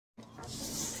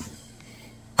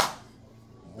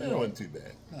That wasn't too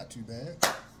bad. Not too bad.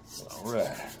 All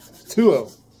right. 2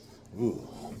 of them. Ooh,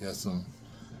 got some.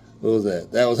 What was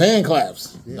that? That was hand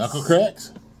claps. Yes. Knuckle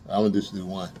cracks? I'm going to just do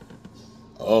one.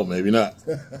 Oh, maybe not.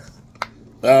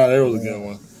 There was a good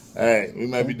one. All right. We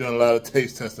might be doing a lot of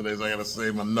taste tests today, so I got to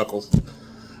save my knuckles.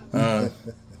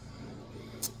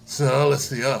 So let's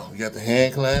see. Oh, we got the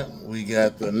hand clap. We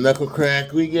got the knuckle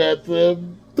crack. We got the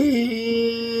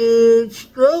beard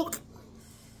stroke.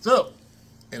 So,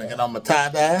 and I got on my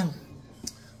tie-dye.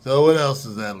 So what else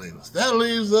does that leave us? That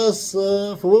leaves us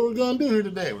for what we're going to do here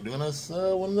today. We're doing us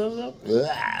one of them.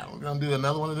 We're going to do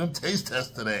another one of them taste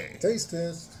tests today. Taste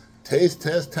test. Taste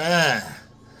test time.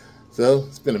 So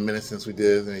it's been a minute since we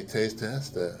did any taste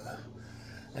test.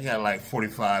 I got like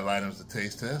 45 items to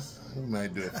taste test. We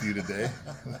might do a few today.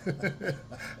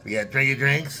 We got drinky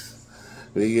drinks.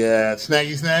 We got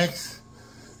snacky snacks.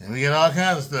 And we got all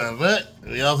kinds of stuff, but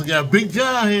we also got Big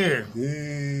John here.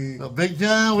 Yay. So Big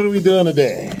John, what are we doing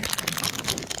today?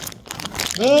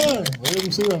 Let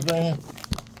me see what I'm saying.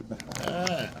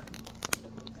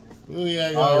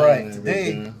 All right,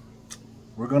 today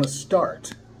we're going to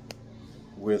start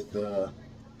with a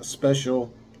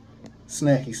special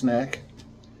snacky snack.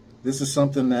 This is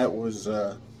something that was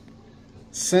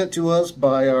sent to us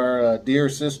by our dear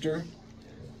sister,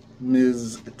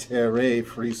 Ms. Terre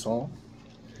Frisson.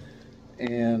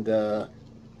 And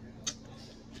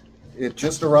it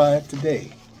just arrived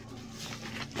today.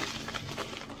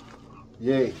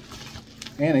 Yay.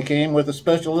 And it came with a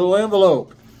special little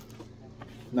envelope.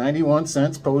 91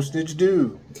 cents postage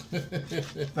due.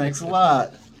 Thanks a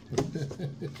lot.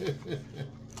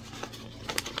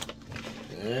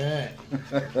 Yeah.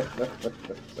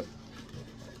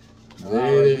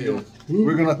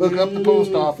 We're going to hook up the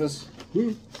post office.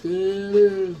 Hook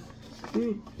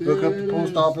up the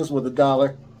post office with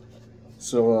 $1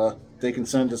 so they can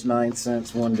send us 9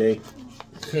 cents one day.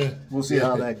 We'll see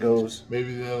how that goes.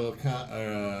 Maybe they'll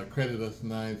credit us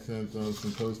 9 cents on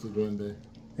some postage one day.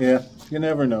 Yeah, you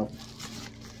never know.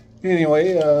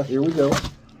 Anyway, here we go.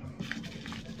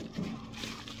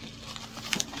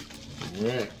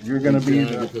 Right. You're going to be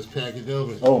get this package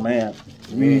over. Oh man,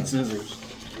 we need scissors.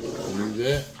 Use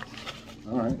that.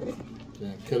 All right.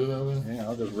 Can I cut it over? Yeah,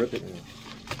 I'll just rip it. Yeah.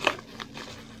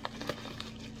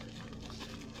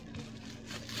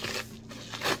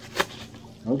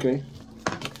 Okay.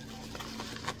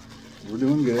 We're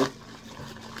doing good.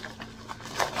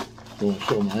 I want to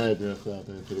show my address out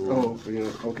there to the world. Oh,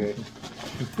 yeah, okay.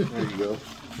 There you go.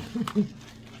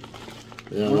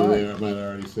 Yeah, I might have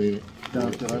already seen it.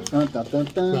 Dun, dun, dun, dun, dun, dun.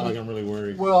 It's not like I'm really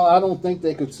worried. Well, I don't think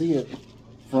they could see it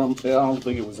from, I don't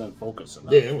think it was in focus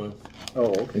enough. Yeah, it was.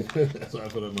 Oh, okay. That's why I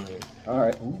put it in my head. All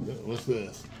right. Ooh, What's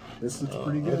this? this is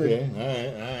pretty good. Okay,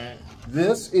 all right.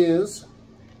 This is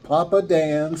Papa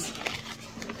Dan's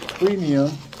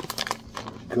Premium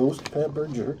Ghost Pepper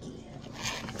Jerky.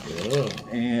 Oh.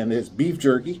 And it's beef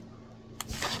jerky.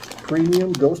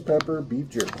 Premium Ghost Pepper Beef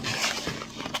Jerky.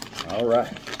 All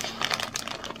right.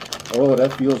 Oh,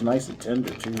 that feels nice and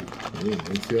tender, too. Yeah,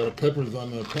 you see all the peppers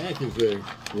on the package there.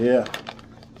 Yeah.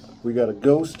 We got a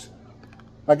ghost.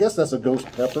 I guess that's a ghost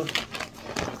pepper.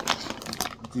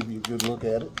 Give you a good look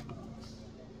at it.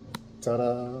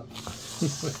 Ta-da.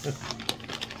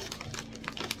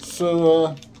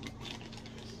 So,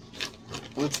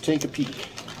 let's take a peek.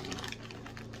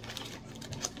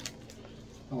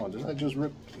 Oh, did I just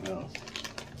rip? No.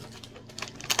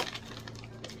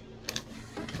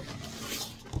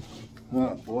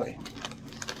 Oh, boy.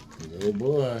 Oh,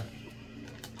 boy.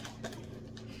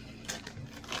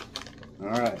 All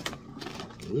right.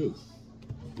 Ooh.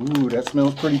 Ooh, that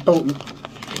smells pretty potent.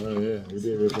 Oh, yeah. We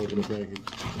did rip open the package.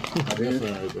 I did. That's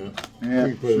all right, though. Yeah, We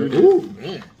can put sure it did. Ooh,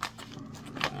 man.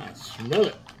 I smell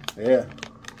it. Yeah,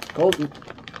 potent.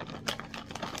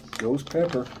 Ghost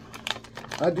pepper.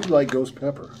 I do like ghost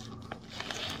pepper.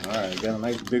 All right, got a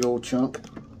nice big old chunk.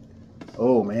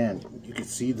 Oh man, you can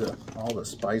see all the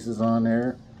spices on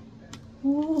there.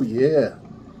 Ooh, yeah.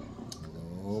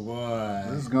 Oh, boy.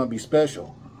 This is gonna be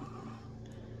special.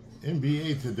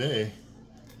 NBA today.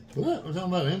 What? We're talking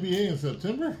about NBA in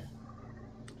September?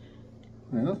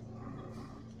 Yeah.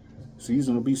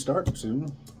 Season will be starting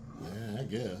soon. Yeah, I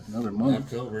guess. Another month.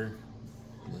 October.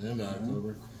 The end of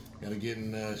October. Got to get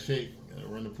in shape. Got to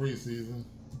run the preseason.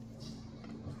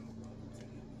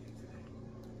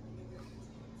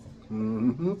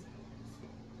 Mm-hmm.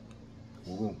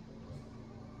 Ooh.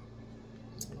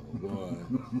 Oh, boy.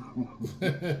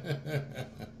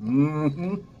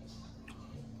 Mm-hmm.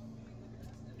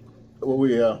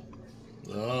 Well,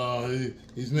 Oh,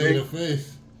 he's making a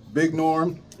face. Big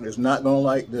Norm is not gonna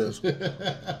like this.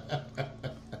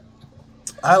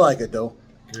 I like it though.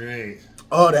 Great.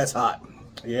 Oh, that's hot.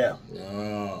 Yeah.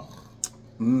 Oh.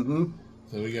 Mm-hmm.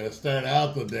 So we got to start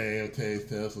out the day of taste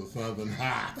test with something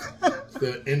hot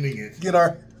instead of ending it. Get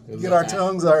our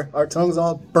tongues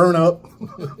all burn up.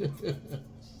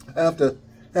 have to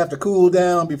cool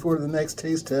down before the next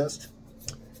taste test.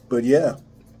 But yeah,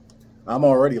 I'm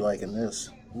already liking this.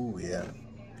 Ooh yeah.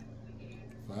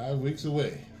 5 weeks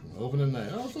away. Opening night.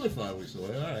 Oh, it's only 5 weeks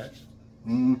away. All right.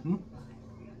 Mm-hmm.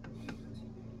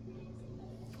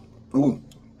 Ooh.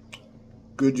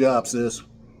 Good job, sis.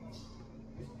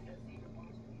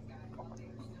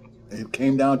 It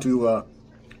came down to a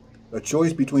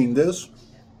choice between this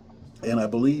and I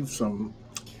believe some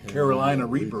Carolina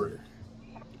Reaper.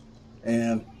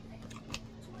 And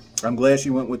I'm glad she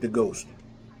went with the Ghost,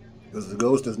 because the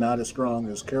Ghost is not as strong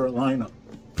as Carolina.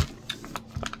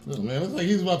 Oh, man, looks like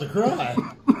he's about to cry.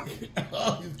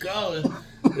 Oh, he's calling.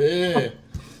 Yeah.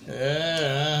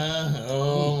 Yeah.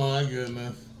 Oh, my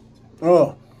goodness.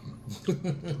 Oh.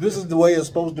 This is the way it's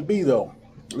supposed to be, though.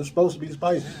 It's supposed to be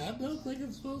spicy. I don't think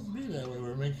it's supposed to be that way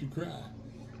where it makes you cry.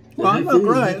 Well, I'm not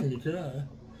crying. You cry.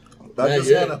 I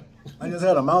just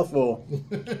had a mouthful.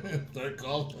 Start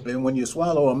calling. And when you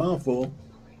swallow a mouthful,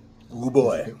 oh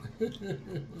boy.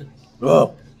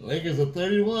 Oh. Lakers are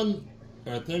 30-1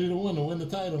 to win the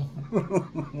title.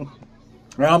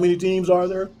 How many teams are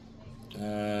there?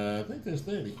 I think there's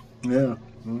 30. Yeah.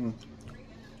 Mm.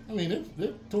 I mean,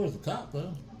 they're towards the top,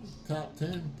 though. Top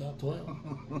 10, top 12.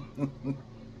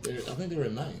 I think they were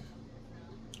at 9th.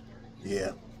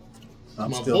 Yeah. My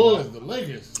boys, the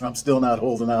Lakers. I'm still not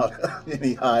holding out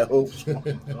any high hopes.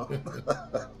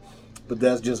 But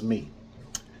that's just me.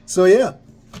 So yeah,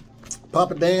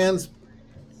 Papa Dan's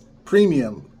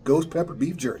Premium Ghost Pepper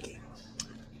Beef Jerky.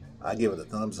 I give it a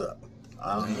thumbs up.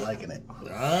 I'm liking it. All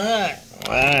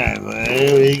right, man.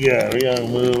 Here we go. We gotta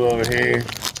move over here.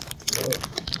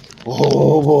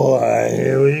 Oh boy,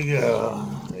 here we go.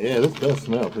 Yeah, this does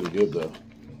smell pretty good though.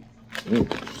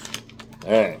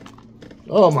 All right.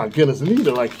 Oh my goodness, and these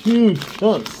are like huge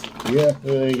chunks. Yeah.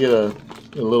 Let me get a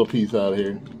little piece out of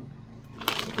here.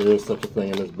 There is such a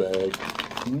thing in this bag.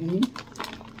 Mm-hmm.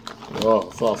 Oh,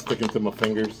 it's all sticking to my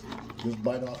fingers. Just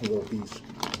bite off a little piece.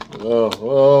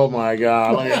 Oh my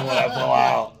God! Look at that blow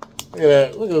out. Look at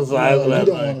that. Look at the size of that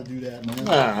thing. You don't thing. want to do that, man.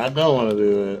 Nah, I don't want to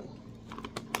do it.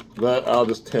 But I'll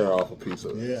just tear off a piece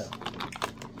of it. Yeah.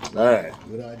 All right.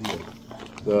 Good idea.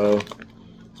 So,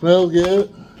 smells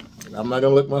good. I'm not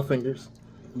gonna lick my fingers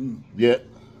yet.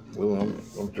 I'm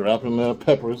dropping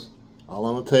peppers all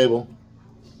on the table.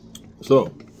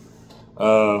 So,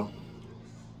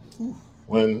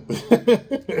 when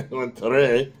when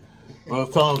Tere was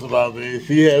telling us about these,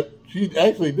 she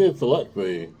actually did select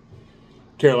the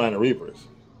Carolina Reapers,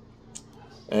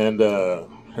 and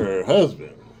her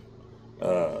husband,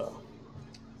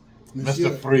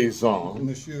 Mr. Freezong,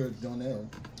 Monsieur Donnell,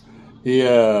 he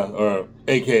or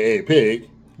AKA Pig,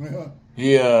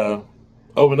 he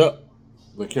opened up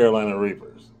the Carolina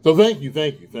Reapers. So thank you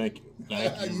very much.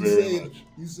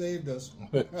 You saved us.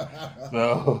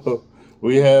 So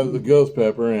we have the ghost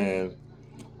pepper, and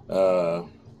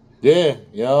yeah,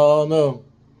 y'all know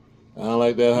I don't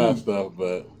like that hot stuff,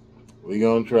 but we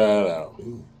gonna try it out.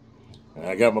 And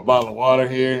I got my bottle of water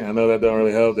here. I know that don't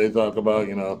really help. They talk about,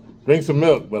 drink some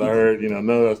milk, but I heard, none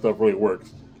of that stuff really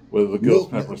works with the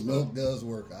ghost pepper stuff. Milk does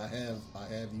work. I have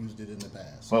used it in the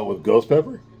past. What, with ghost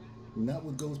pepper? Not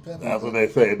with ghost pepper. That's what they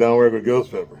say. It don't work with ghost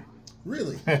pepper.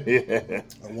 Really? Yeah.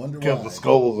 I wonder why. Because the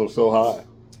skulls are so high.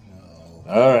 Oh.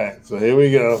 All right, so here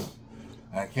we go.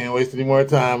 I can't waste any more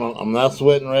time. I'm not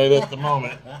sweating right at the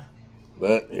moment.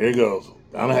 But here goes.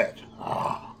 Down the hatch.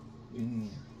 Ah.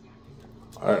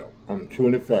 All right, I'm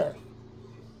chewing it fast.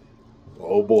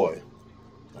 Oh boy.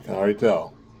 I can already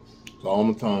tell. It's all on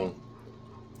my tongue.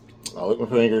 I'll lick my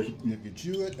fingers. If you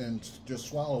chew it and just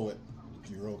swallow it,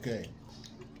 you're okay.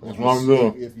 That's what I'm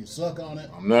doing. If you suck on it,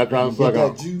 I'm not trying to suck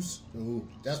on it. That juice, ooh,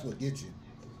 that's what gets you.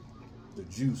 The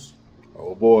juice.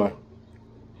 Oh boy.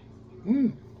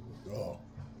 Oh.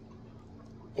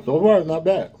 So far, it's not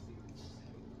bad.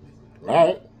 All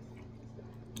right.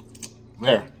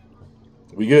 There.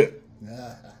 We good.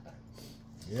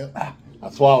 Yep. I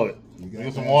swallowed it. You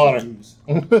Get some water.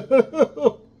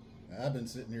 I've been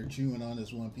sitting here chewing on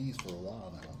this one piece for a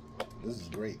while now. This is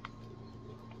great.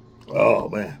 Oh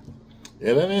man.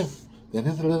 Yeah, that is a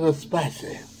little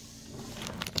spicy.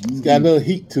 It's got a little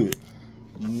heat to it.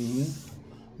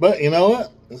 But you know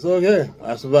what? It's okay.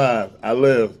 I survived. I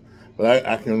lived. But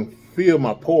I can feel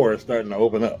my pores starting to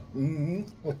open up.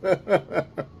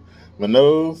 My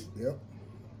nose. Yep.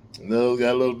 Nose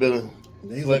got a little bit of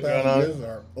nasal passages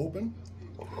are open.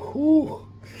 Whew.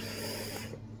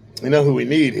 You know who we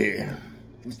need here?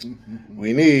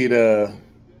 We need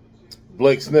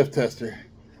Blake Sniff Tester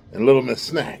and Little Miss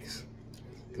Snacks,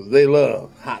 because they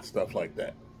love hot stuff like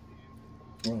that.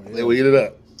 Oh, yeah. They will eat it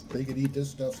up. They could eat this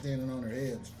stuff standing on their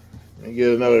heads. And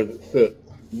get another sip.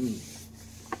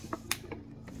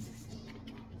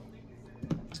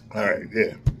 All right,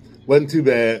 yeah. Wasn't too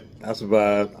bad. I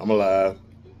survived. I'm alive.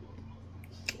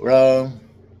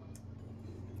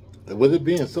 With it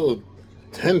being so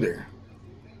tender,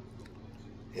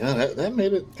 you know, that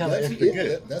made it kind of extra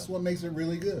good. That's what makes it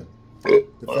really good. The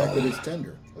fact that it's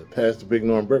tender. It passed the Big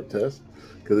Norm burp test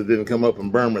because it didn't come up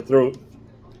and burn my throat.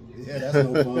 Yeah, that's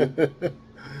no fun.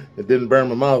 It didn't burn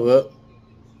my mouth up.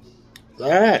 All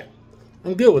right,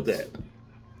 I'm good with that.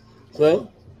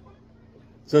 So,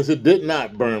 since it did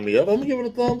not burn me up, I'm gonna give it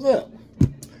a thumbs up.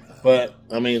 But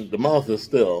I mean, the mouth is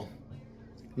still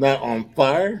not on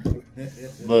fire,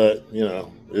 but you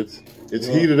know, it's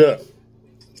heated up.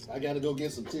 I gotta go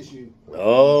get some tissue.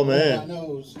 Oh man! My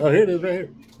nose. Oh, here it is, right here.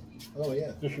 Oh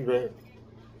yeah. Tissue right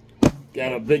here.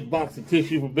 Got a big box of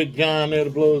tissue for Big John there to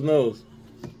blow his nose.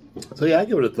 So yeah, I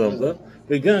give it a thumbs up.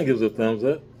 Big John gives it a thumbs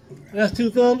up. That's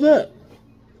 2 thumbs up.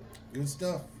 Good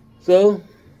stuff. So,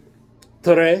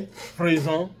 Tre,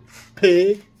 Frison,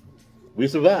 Pig, we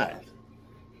survived.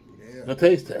 Yeah. The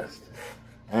taste test.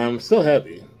 I'm so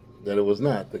happy that it was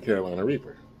not the Carolina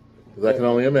Reaper, because I can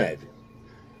only imagine.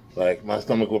 Like, my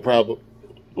stomach will probably,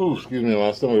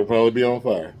 my stomach will probably be on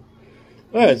fire.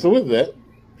 All right, so with that,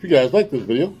 if you guys like this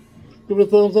video, give it a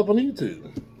thumbs up on YouTube.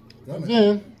 And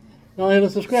then, go ahead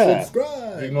and subscribe.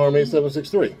 Big Norm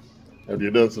 8763. After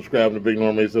you're done subscribing to Big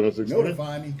Norm 8763,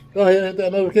 notify me. Go ahead and hit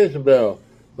that notification bell.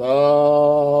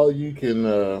 So you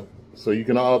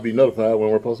can all be notified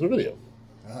when we're posting a video.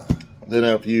 Then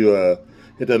after you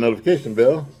hit that notification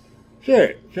bell, share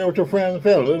it. Share it with your friends and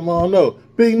family. Let them all know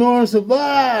Big Norm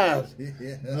survives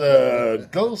the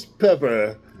ghost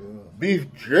pepper beef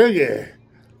jerky.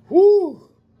 Woo!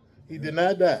 He did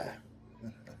not die.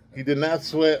 He did not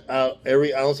sweat out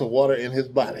every ounce of water in his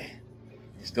body.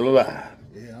 He's still alive.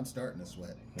 Yeah, I'm starting to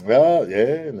sweat. Well, yeah,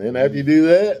 and then after you do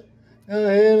that, go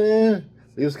ahead and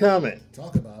leave us a comment.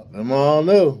 Talk about Let them all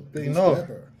know. Big Norm.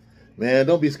 pepper. Man,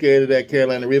 don't be scared of that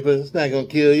Carolina Reaper. It's not going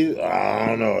to kill you. I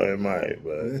don't know. It might,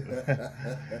 but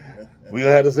we're going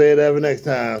to have to say it every next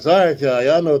time. So, all right, y'all.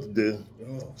 Y'all know what to do.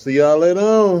 Oh. See y'all later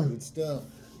on. Good stuff.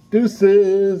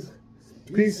 Deuces.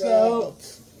 Peace out.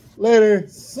 Later.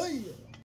 See ya.